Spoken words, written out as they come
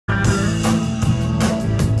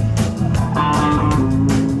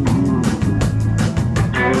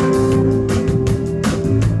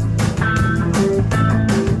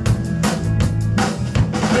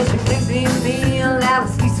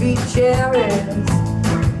is.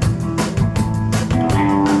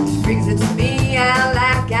 She brings it to me, I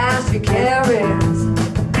like how she carries.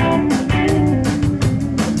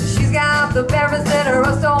 She's got the berries that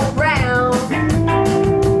are so brown.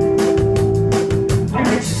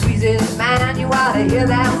 When she squeezes mine, you ought to hear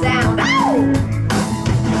that sound. Oh!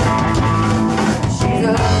 She's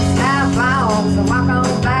a side fox, so walk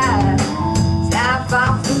on by. Side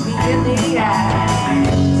fox, look me in the eye.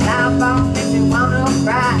 Side fox makes me wanna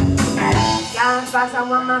cry. Side fox, I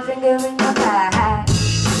want my finger in your pie.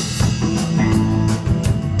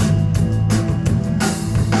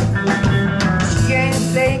 She ain't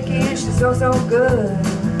flaky, she's so good.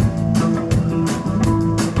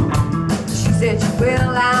 She said she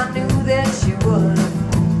will, I knew that she would.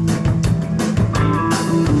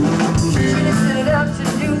 She lifted it up to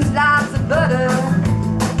use lots of butter.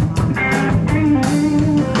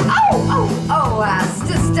 Oh, I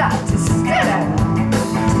still start to stutter.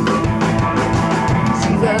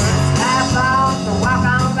 She's a slap off to walk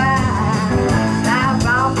on by. Slap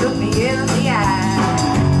off, look me in the eye.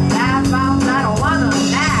 Slap off, I don't wanna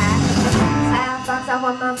lie. Slap off, I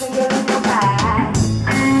want my finger in your pie.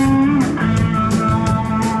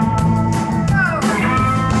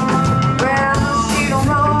 Well, she don't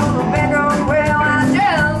know the beggar well. I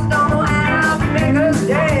just don't know how to make her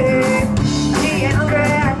stay. She ain't hungry,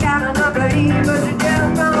 I got enough to eat, but she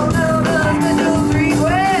just don't know the special treat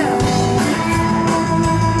well.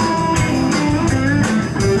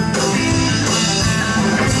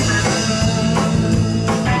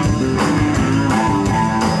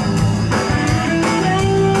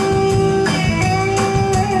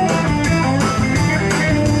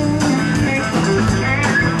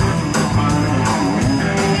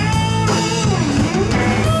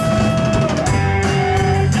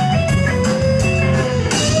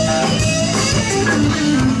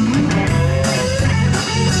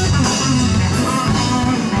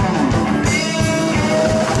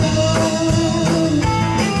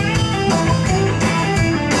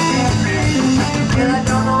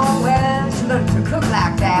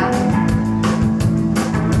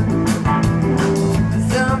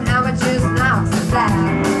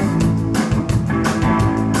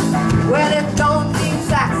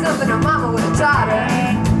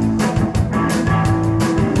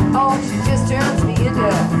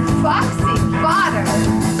 Foxy fodder.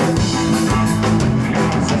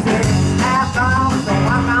 She said, snap off, so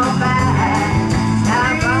walk on by.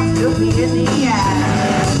 Snap off, look me in the eye.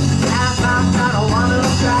 Snap off, I don't wanna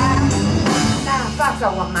try. Snap off, I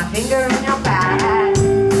want my finger in your pie.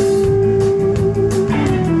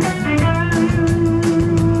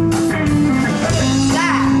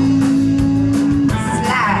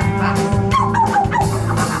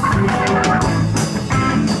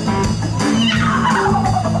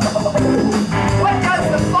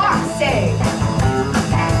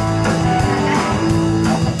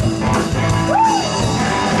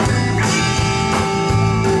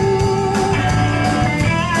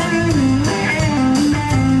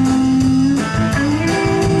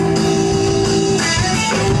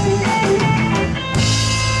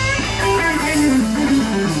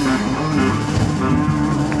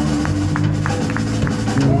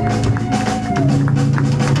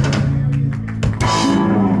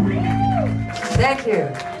 Thank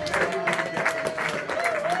you.